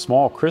 or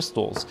small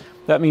crystals.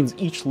 That means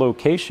each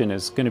location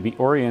is going to be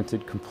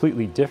oriented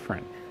completely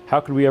different. How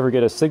could we ever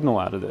get a signal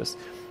out of this?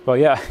 Well,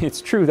 yeah,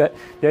 it's true that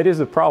is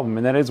a problem,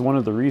 and that is one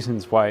of the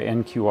reasons why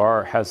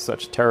NQR has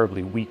such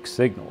terribly weak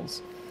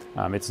signals.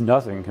 It's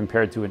nothing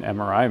compared to an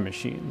MRI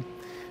machine.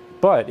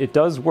 But it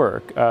does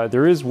work.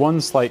 There is one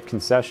slight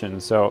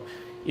concession. So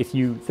if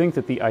you think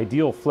that the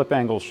ideal flip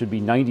angle should be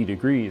 90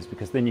 degrees,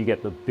 because then you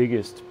get the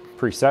biggest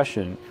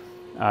precession,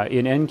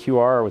 in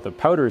NQR with a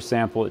powder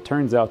sample, it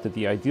turns out that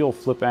the ideal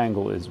flip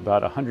angle is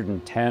about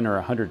 110 or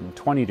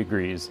 120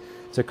 degrees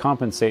to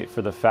compensate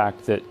for the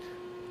fact that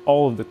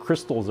all of the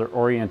crystals are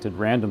oriented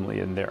randomly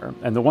in there.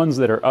 And the ones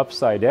that are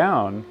upside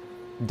down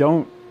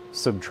don't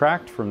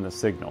subtract from the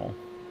signal.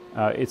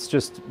 It's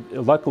just,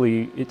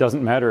 luckily, it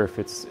doesn't matter if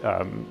it's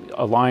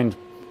aligned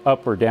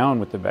up or down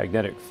with the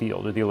magnetic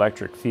field or the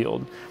electric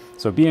field.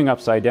 So being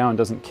upside down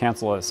doesn't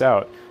cancel us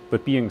out,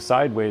 but being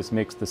sideways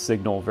makes the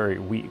signal very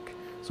weak.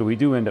 So we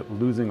do end up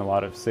losing a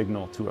lot of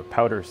signal to a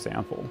powder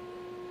sample.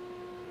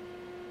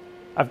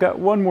 I've got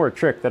one more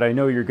trick that I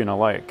know you're going to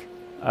like.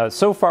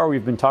 So far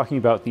we've been talking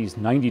about these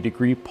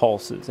 90-degree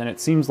pulses, and it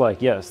seems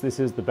like, yes, this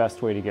is the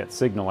best way to get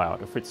signal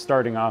out. If it's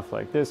starting off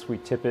like this, we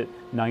tip it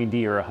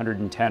 90 or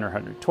 110 or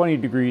 120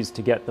 degrees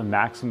to get the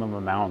maximum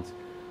amount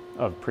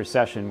of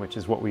precession, which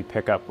is what we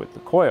pick up with the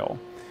coil.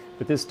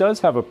 But this does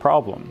have a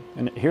problem,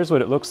 and here's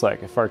what it looks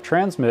like. If our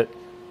transmit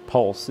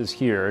pulse is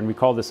here, and we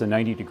call this a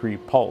 90-degree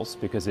pulse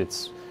because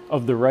it's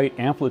of the right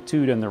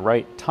amplitude and the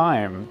right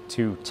time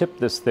to tip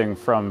this thing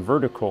from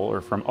vertical or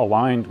from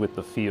aligned with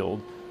the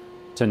field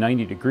to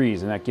 90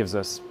 degrees, and that gives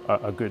us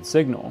a good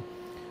signal.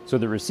 So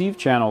the receive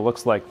channel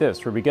looks like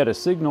this, where we get a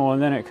signal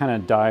and then it kind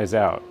of dies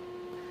out.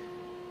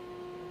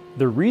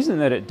 The reason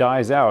that it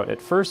dies out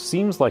at first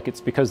seems like it's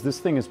because this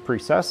thing is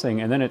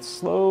precessing and then it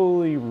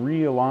slowly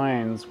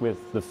realigns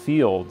with the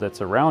field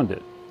that's around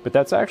it. But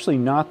that's actually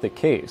not the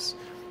case.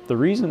 The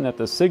reason that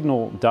the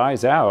signal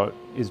dies out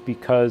is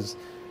because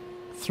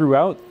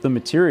throughout the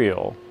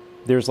material,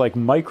 there's like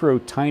micro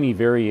tiny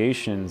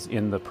variations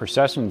in the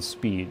precession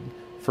speed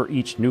for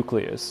each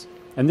nucleus.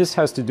 And this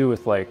has to do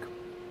with like,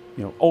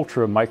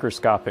 ultra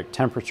microscopic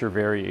temperature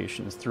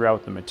variations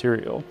throughout the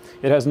material.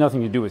 It has nothing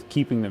to do with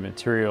keeping the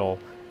material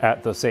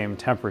at the same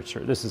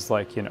temperature. This is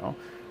like,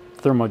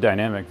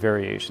 thermodynamic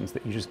variations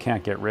that you just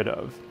can't get rid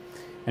of.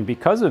 And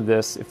because of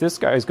this, if this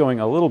guy is going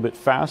a little bit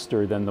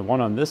faster than the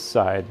one on this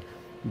side,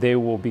 they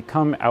will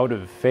become out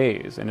of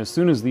phase. And as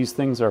soon as these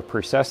things are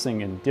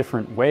precessing in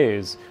different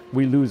ways,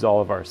 we lose all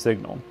of our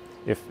signal.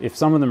 If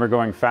some of them are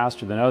going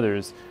faster than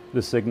others,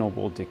 the signal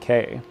will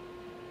decay.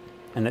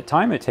 And the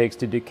time it takes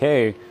to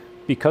decay,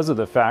 because of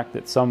the fact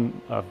that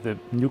some of the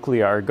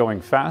nuclei are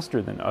going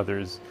faster than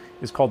others,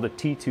 is called the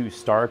T2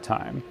 star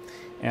time.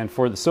 And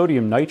for the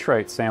sodium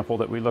nitrite sample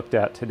that we looked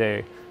at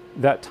today,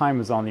 that time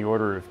is on the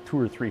order of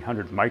 200 or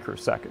 300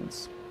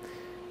 microseconds.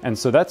 And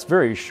so that's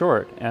very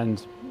short.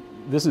 And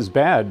this is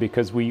bad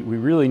because we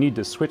really need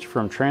to switch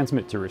from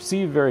transmit to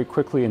receive very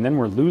quickly, and then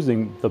we're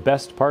losing the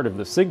best part of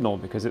the signal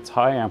because it's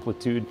high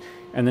amplitude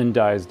and then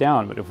dies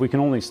down. But if we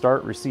can only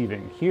start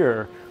receiving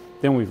here,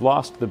 then we've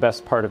lost the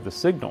best part of the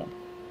signal.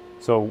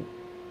 So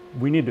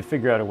we need to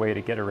figure out a way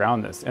to get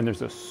around this, and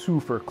there's a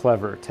super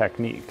clever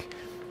technique.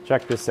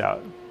 Check this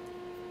out.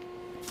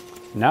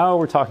 Now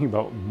we're talking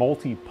about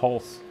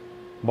multi-pulse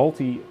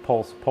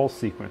pulse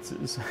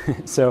sequences.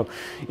 So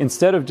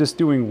instead of just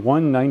doing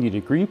one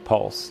 90-degree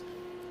pulse,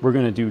 we're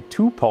going to do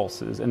two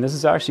pulses, and this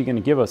is actually going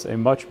to give us a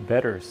much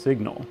better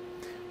signal.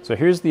 So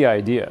here's the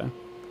idea.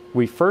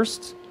 We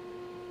first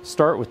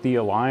start with the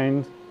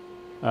aligned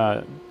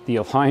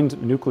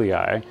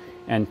nuclei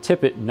and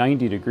tip it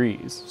 90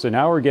 degrees. So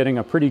now we're getting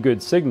a pretty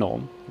good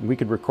signal. We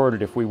could record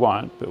it if we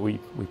want, but we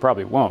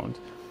probably won't.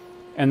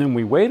 And then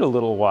we wait a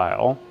little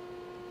while.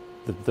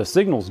 The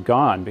signal's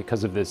gone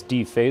because of this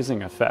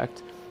dephasing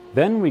effect.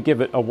 Then we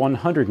give it a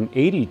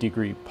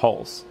 180-degree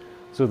pulse,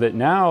 so that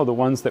now the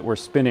ones that were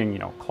spinning,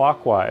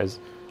 clockwise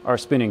are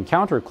spinning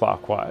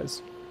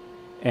counterclockwise.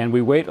 And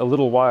we wait a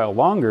little while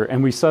longer,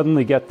 and we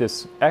suddenly get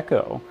this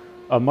echo,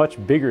 a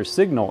much bigger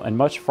signal and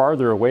much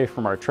farther away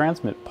from our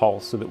transmit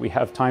pulse, so that we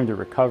have time to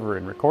recover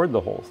and record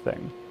the whole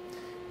thing.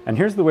 And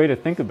here's the way to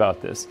think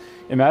about this.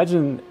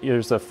 Imagine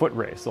there's a foot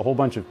race. A whole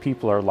bunch of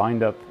people are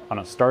lined up on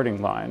a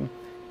starting line.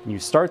 You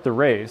start the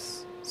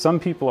race, some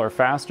people are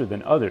faster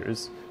than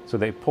others, so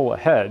they pull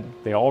ahead.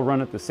 They all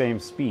run at the same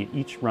speed.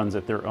 Each runs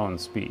at their own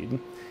speed.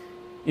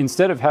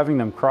 Instead of having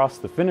them cross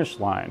the finish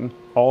line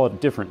all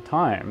at different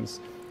times,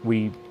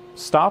 we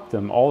stop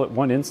them all at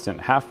one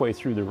instant halfway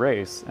through the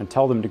race and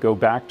tell them to go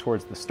back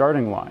towards the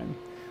starting line.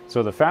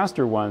 So the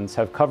faster ones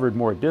have covered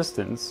more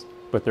distance,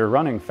 but they're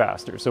running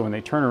faster. So when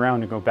they turn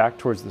around and go back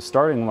towards the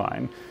starting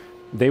line,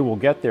 they will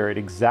get there at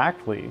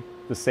exactly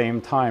the same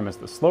time as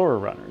the slower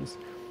runners.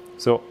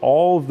 So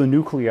all of the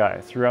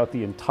nuclei throughout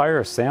the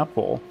entire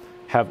sample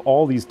have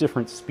all these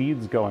different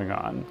speeds going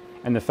on.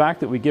 And the fact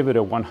that we give it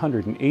a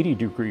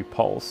 180-degree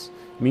pulse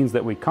means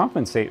that we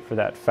compensate for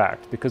that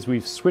fact because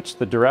we've switched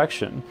the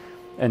direction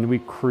and we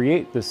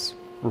create this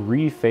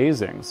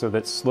rephasing so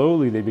that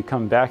slowly they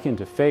become back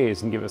into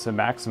phase and give us a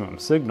maximum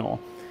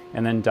signal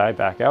and then die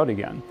back out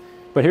again.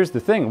 But here's the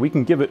thing, we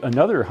can give it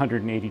another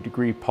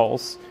 180-degree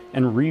pulse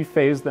and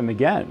rephase them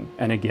again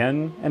and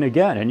again and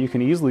again, and you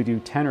can easily do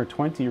 10 or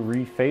 20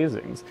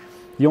 rephasings.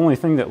 The only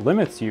thing that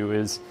limits you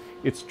is,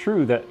 it's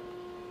true that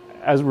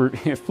as we're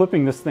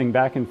flipping this thing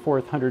back and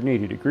forth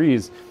 180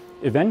 degrees,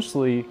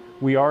 eventually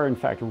we are in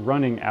fact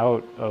running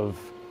out of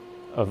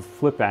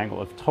flip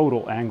angle, of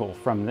total angle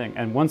from the thing.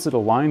 And once it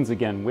aligns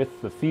again with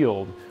the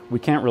field, we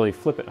can't really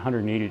flip it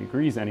 180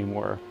 degrees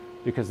anymore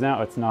because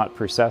now it's not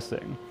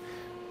precessing.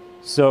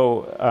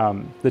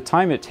 So the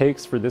time it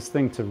takes for this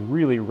thing to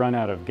really run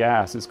out of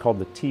gas is called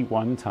the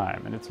T1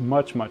 time, and it's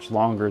much, much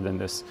longer than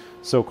this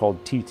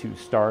so-called T2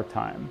 star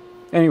time.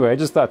 Anyway, I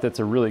just thought that's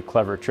a really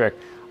clever trick.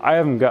 I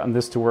haven't gotten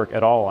this to work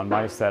at all on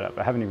my setup.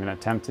 I haven't even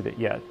attempted it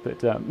yet,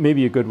 but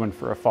maybe a good one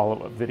for a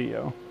follow-up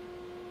video.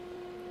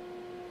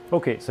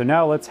 Okay, so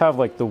now let's have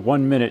like the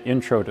 1-minute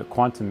intro to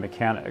quantum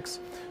mechanics.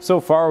 So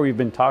far we've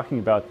been talking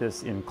about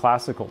this in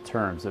classical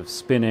terms of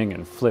spinning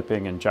and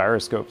flipping and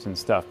gyroscopes and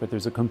stuff, but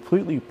there's a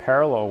completely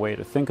parallel way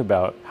to think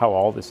about how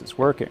all this is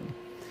working.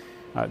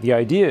 The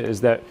idea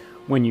is that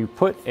when you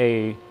put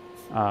a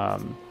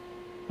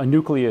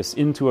nucleus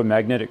into a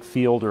magnetic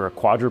field or a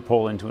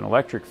quadrupole into an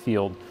electric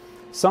field,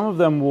 some of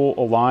them will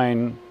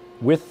align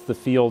with the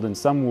field and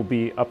some will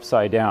be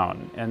upside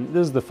down. And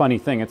this is the funny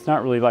thing, it's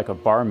not really like a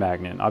bar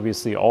magnet.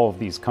 Obviously all of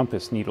these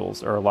compass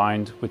needles are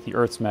aligned with the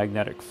Earth's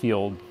magnetic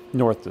field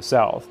north to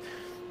south.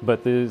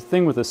 But the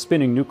thing with a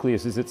spinning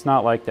nucleus is it's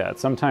not like that.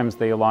 Sometimes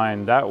they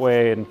align that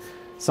way and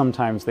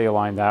sometimes they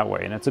align that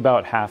way. And it's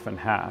about half and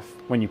half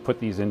when you put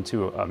these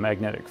into a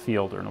magnetic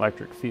field or an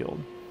electric field.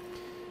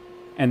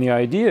 And the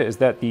idea is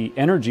that the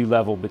energy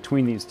level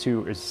between these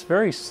two is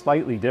very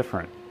slightly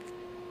different.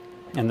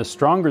 And the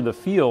stronger the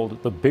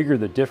field, the bigger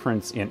the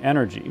difference in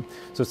energy.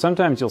 So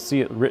sometimes you'll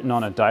see it written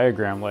on a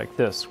diagram like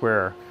this,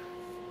 where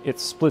it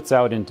splits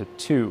out into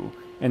two.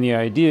 And the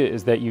idea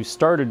is that you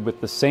started with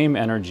the same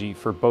energy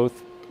for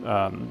both,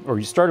 or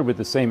you started with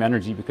the same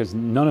energy because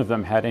none of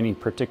them had any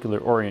particular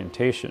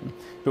orientation.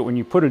 But when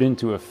you put it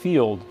into a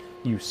field,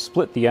 you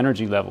split the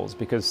energy levels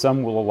because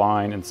some will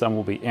align and some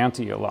will be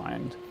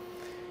anti-aligned.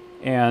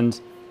 And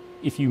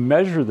if you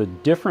measure the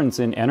difference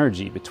in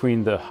energy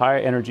between the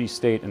high energy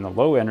state and the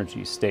low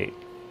energy state,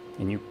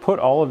 and you put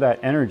all of that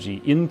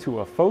energy into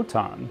a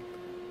photon,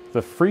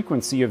 the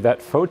frequency of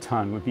that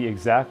photon would be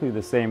exactly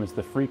the same as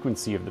the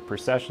frequency of the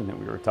precession that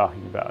we were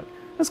talking about.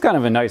 That's kind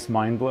of a nice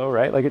mind blow,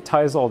 right? Like, it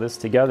ties all this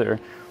together.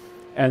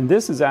 And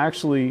this is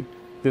actually,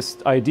 this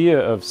idea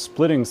of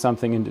splitting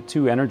something into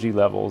two energy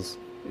levels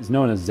is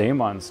known as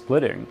Zeeman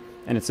splitting.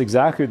 And it's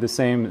exactly the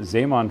same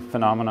Zeeman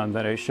phenomenon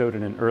that I showed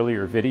in an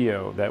earlier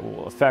video that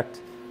will affect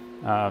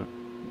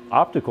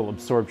optical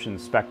absorption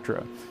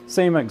spectra.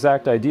 Same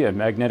exact idea.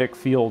 Magnetic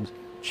field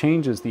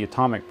changes the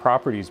atomic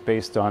properties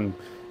based on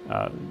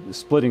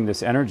splitting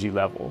this energy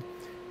level.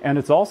 And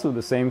it's also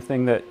the same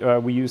thing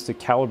that we use to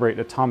calibrate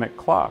atomic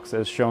clocks,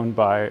 as shown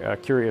by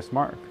Curious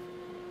Mark.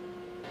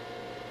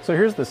 So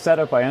here's the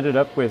setup I ended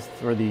up with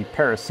for the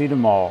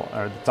paracetamol,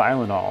 or the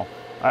Tylenol.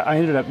 I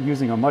ended up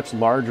using a much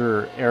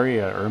larger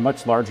area, or a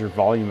much larger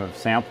volume of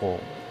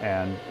sample,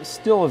 and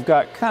still have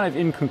got kind of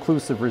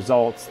inconclusive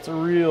results. It's a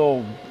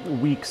real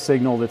weak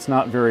signal that's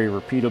not very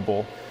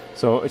repeatable.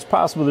 So it's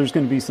possible there's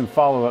going to be some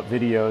follow-up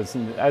videos,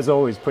 and as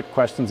always, put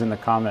questions in the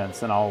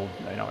comments and I'll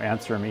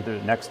answer them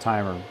either next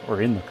time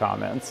or in the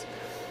comments.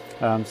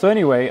 So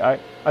anyway,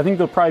 I think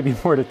there'll probably be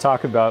more to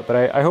talk about, but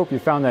I hope you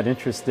found that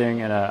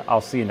interesting, and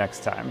I'll see you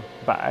next time.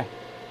 Bye.